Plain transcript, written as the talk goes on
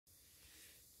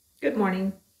Good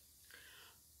morning.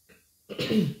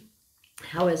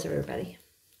 How is everybody?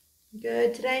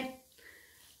 Good today?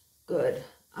 Good.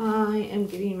 I am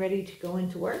getting ready to go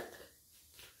into work.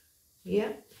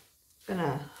 Yep.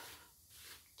 Gonna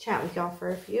chat with y'all for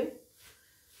a few.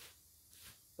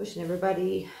 Wishing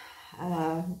everybody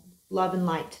love and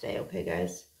light today, okay,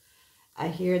 guys? I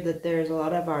hear that there's a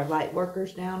lot of our light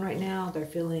workers down right now. They're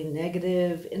feeling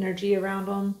negative energy around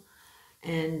them.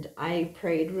 And I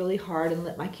prayed really hard and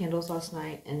lit my candles last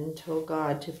night and told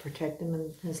God to protect them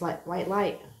in his white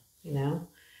light, you know.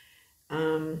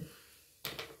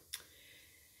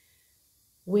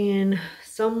 When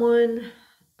someone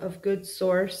of good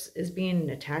source is being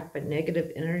attacked by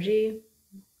negative energy,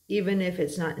 even if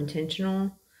it's not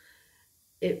intentional,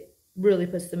 it really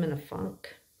puts them in a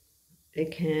funk.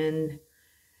 It can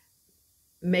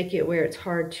make it where it's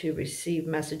hard to receive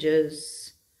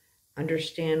messages,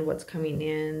 understand what's coming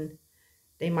in.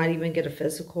 They might even get a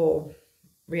physical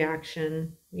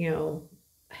reaction,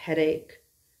 headache,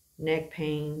 neck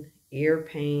pain, ear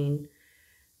pain,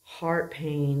 heart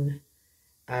pain,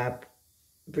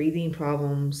 breathing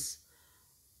problems,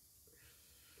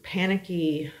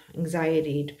 panicky,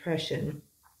 anxiety, depression.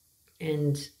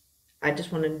 And I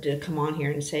just wanted to come on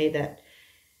here and say that,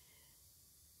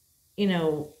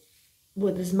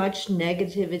 with as much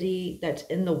negativity that's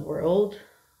in the world,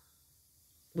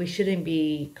 we shouldn't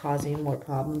be causing more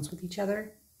problems with each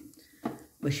other.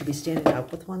 We should be standing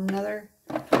up with one another,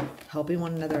 helping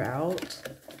one another out,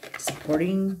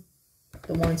 supporting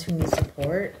the ones who need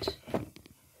support,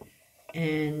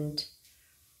 and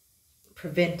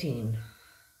preventing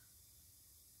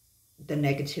the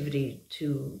negativity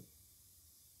to,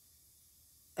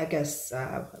 I'm going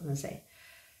to say,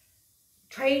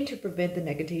 trying to prevent the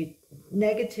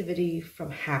negativity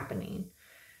from happening,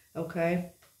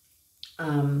 okay?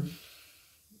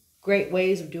 Great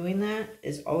ways of doing that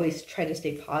is always try to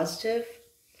stay positive,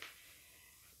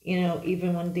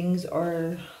 even when things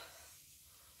are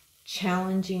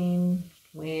challenging,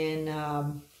 when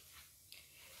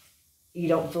you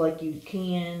don't feel like you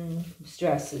can,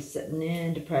 stress is setting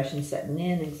in, depression setting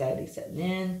in, anxiety setting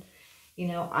in.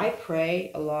 I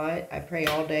pray a lot. I pray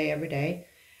all day, every day.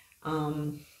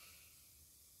 And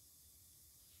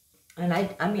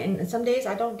I mean, some days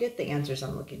I don't get the answers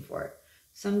I'm looking for.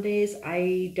 Some days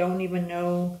I don't even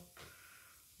know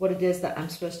what it is that I'm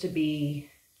supposed to be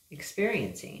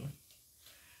experiencing.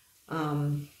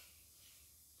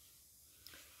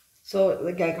 So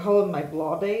like I call them my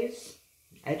blah days.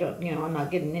 I don't, I'm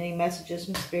not getting any messages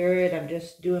from spirit. I'm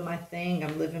just doing my thing.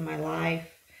 I'm living my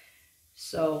life.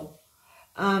 So,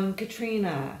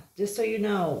 Katrina, just so you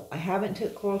know, I haven't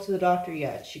took Coral to the doctor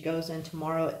yet. She goes in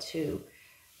tomorrow at 2.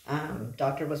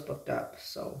 Doctor was booked up,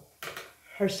 so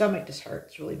her stomach just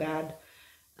hurts really bad.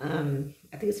 I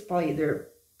think it's probably either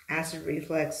acid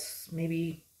reflux,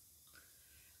 maybe.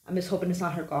 I'm just hoping it's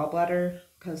not her gallbladder,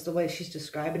 because the way she's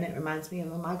describing it reminds me of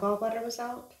when my gallbladder was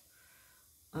out.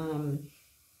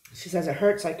 She says it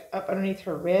hurts like up underneath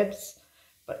her ribs,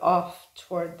 but off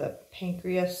toward the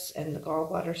pancreas and the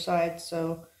gallbladder side,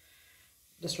 so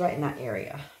just right in that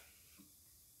area.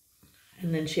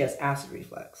 And then she has acid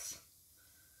reflux.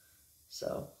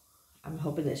 So I'm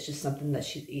hoping it's just something that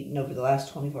she's eaten over the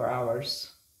last 24 hours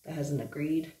that hasn't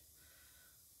agreed.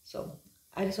 So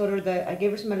I just ordered that. I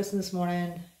gave her some medicine this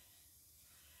morning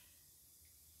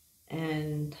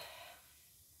and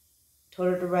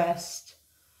told her to rest.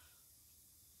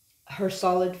 Her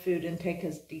solid food intake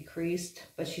has decreased,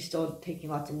 but she's still taking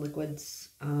lots of liquids.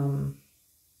 I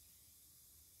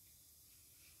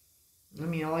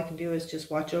mean, all I can do is just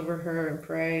watch over her and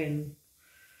pray, and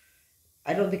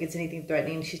I don't think it's anything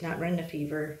threatening. She's not running a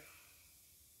fever,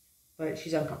 but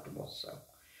she's uncomfortable, so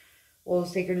we'll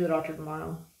take her to the doctor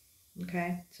tomorrow.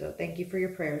 Okay, so thank you for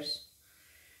your prayers.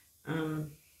 Now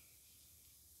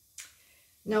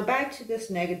back to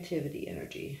this negativity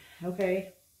energy,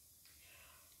 okay?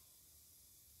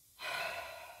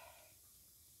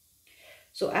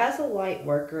 So as a light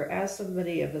worker, as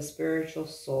somebody of a spiritual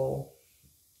soul,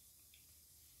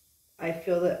 I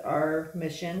feel that our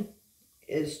mission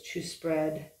is to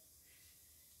spread,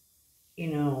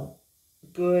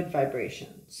 good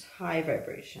vibrations, high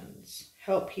vibrations,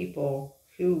 help people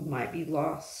who might be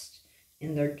lost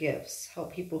in their gifts,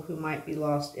 help people who might be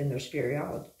lost in their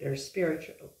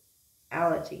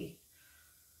spirituality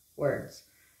words,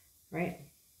 right?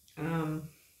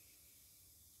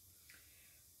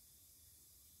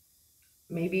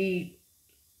 Maybe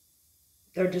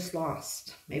they're just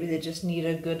lost. Maybe they just need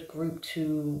a good group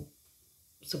to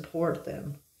support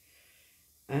them.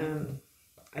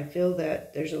 I feel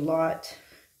that there's a lot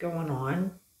going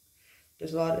on.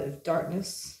 There's a lot of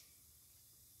darkness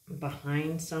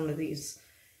behind some of these,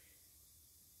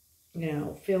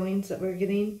 feelings that we're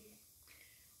getting.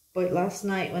 But last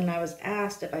night when I was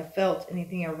asked if I felt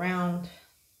anything around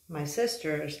my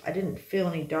sisters, I didn't feel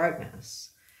any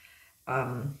darkness.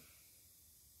 I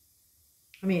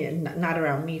mean, not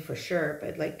around me for sure,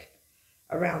 but like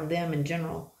around them in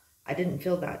general, I didn't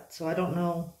feel that. So I don't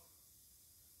know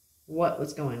what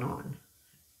was going on,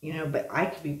 but I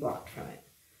could be blocked from it.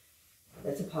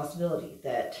 That's a possibility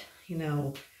that,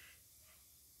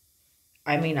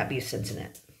 I may not be sensing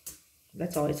it.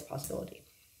 That's always a possibility.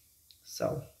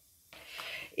 So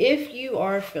if you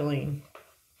are feeling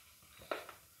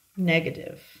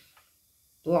negative,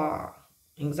 blah,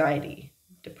 anxiety,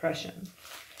 depression,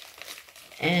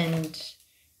 and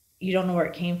you don't know where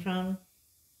it came from,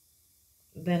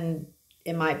 then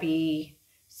it might be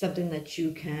something that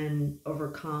you can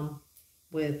overcome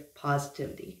with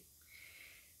positivity.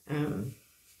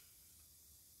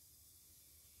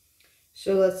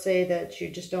 So let's say that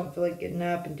you just don't feel like getting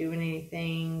up and doing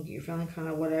anything. You're feeling kind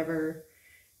of whatever.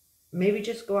 Maybe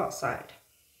just go outside.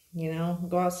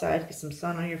 Go outside, get some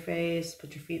sun on your face,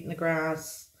 put your feet in the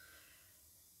grass,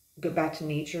 go back to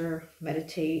nature,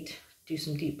 meditate, do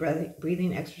some deep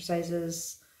breathing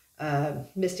exercises.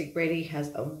 Mystic Brady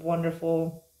has a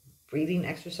wonderful breathing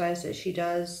exercise that she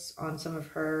does on some of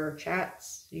her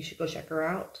chats. You should go check her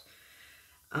out.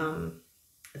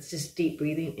 It's just deep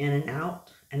breathing in and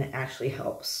out, and it actually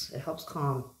helps. It helps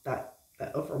calm that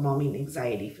overwhelming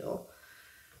anxiety feel.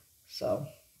 So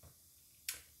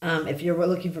if you're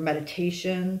looking for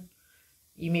meditation,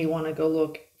 you may want to go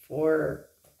look for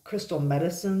Crystal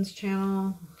Medicine's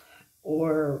channel,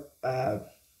 or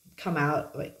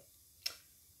Comeback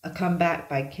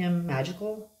by Kim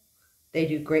Magical. They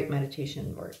do great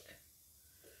meditation work.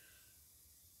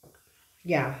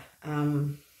 Yeah.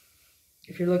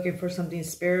 If you're looking for something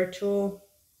spiritual,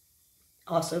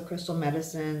 also Crystal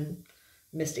Medicine,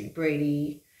 Mystic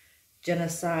Brady,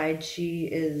 Genocide. She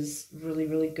is really,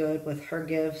 really good with her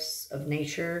gifts of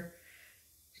nature.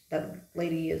 That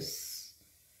lady is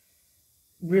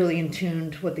really in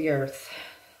tune with the earth.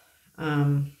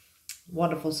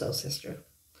 Wonderful soul sister.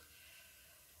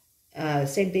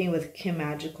 Same thing with Kim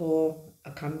Magical,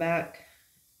 a Comeback.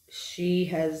 She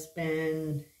has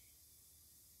been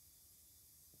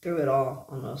through it all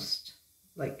almost,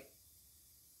 like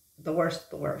the worst of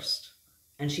the worst,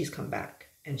 and she's come back,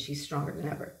 and she's stronger than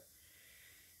ever,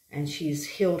 and she's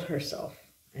healed herself.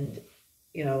 And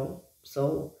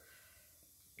so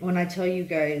when I tell you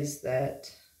guys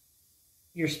that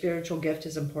your spiritual gift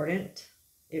is important,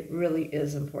 it really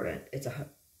is important. It's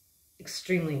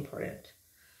extremely important.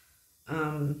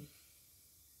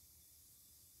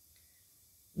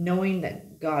 Knowing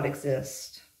that God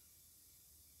exists,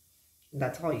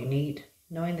 that's all you need.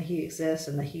 Knowing that he exists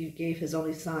and that he gave his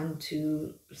only son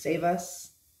to save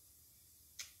us,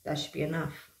 that should be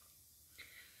enough.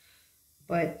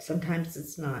 But sometimes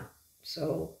it's not.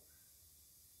 So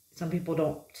some people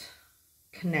don't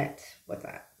connect with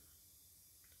that.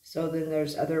 So then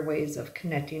there's other ways of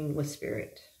connecting with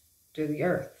spirit, through the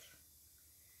earth,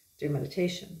 through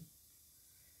meditation,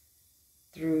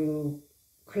 through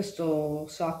crystal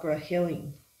chakra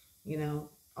healing,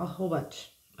 a whole bunch,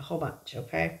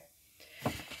 okay?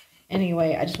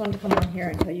 Anyway, I just wanted to come on here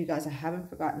and tell you guys I haven't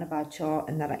forgotten about y'all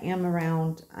and that I am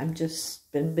around. I've just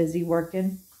been busy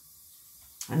working.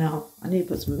 I know, I need to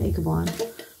put some makeup on.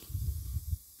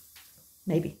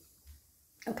 Maybe.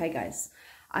 Okay, guys,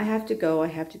 I have to go. I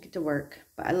have to get to work.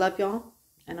 But I love y'all,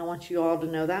 and I want you all to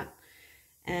know that.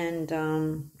 And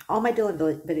all my Dylan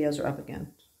videos are up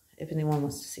again, if anyone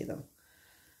wants to see them.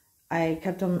 I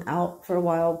kept them out for a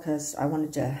while because I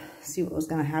wanted to see what was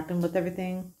going to happen with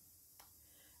everything.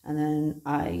 And then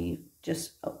I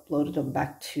just uploaded them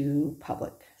back to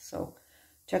public. So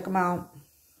check them out.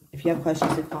 If you have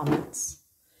questions or comments.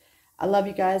 I love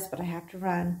you guys, but I have to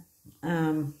run.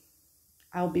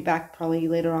 I'll be back probably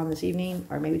later on this evening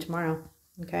or maybe tomorrow.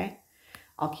 Okay?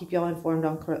 I'll keep y'all informed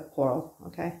on Coral.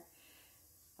 Okay?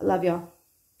 I love y'all.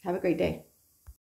 Have a great day.